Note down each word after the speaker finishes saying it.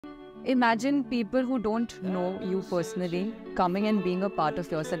imagine people who don't know you personally coming and being a part of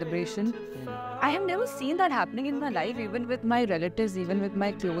your celebration. I have never seen that happening in my life, even with my relatives, even with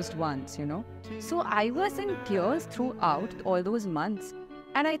my closed ones, you know. So I was in tears throughout all those months.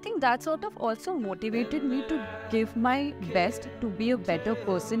 And I think that sort of also motivated me to give my best to be a better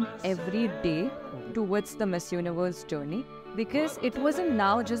person every day towards the Miss Universe journey. Because it wasn't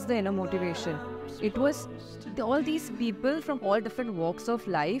now just the inner motivation. It was all these people from all different walks of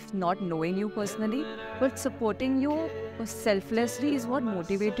life, not knowing you personally, but supporting you selflessly is what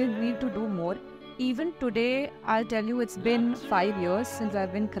motivated me to do more. Even today, I'll tell you, it's been 5 years since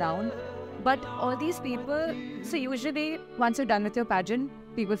I've been crowned. But all these people, so usually once you're done with your pageant,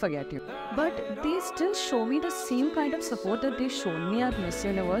 people forget you. But they still show me the same kind of support that they've shown me at Miss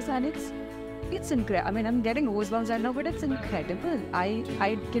Universe, and it's incredible. I mean, I'm getting goosebumps right now, but it's incredible.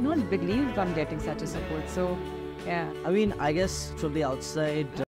 I cannot believe I'm getting such a support. So, yeah. I mean, I guess from the outside,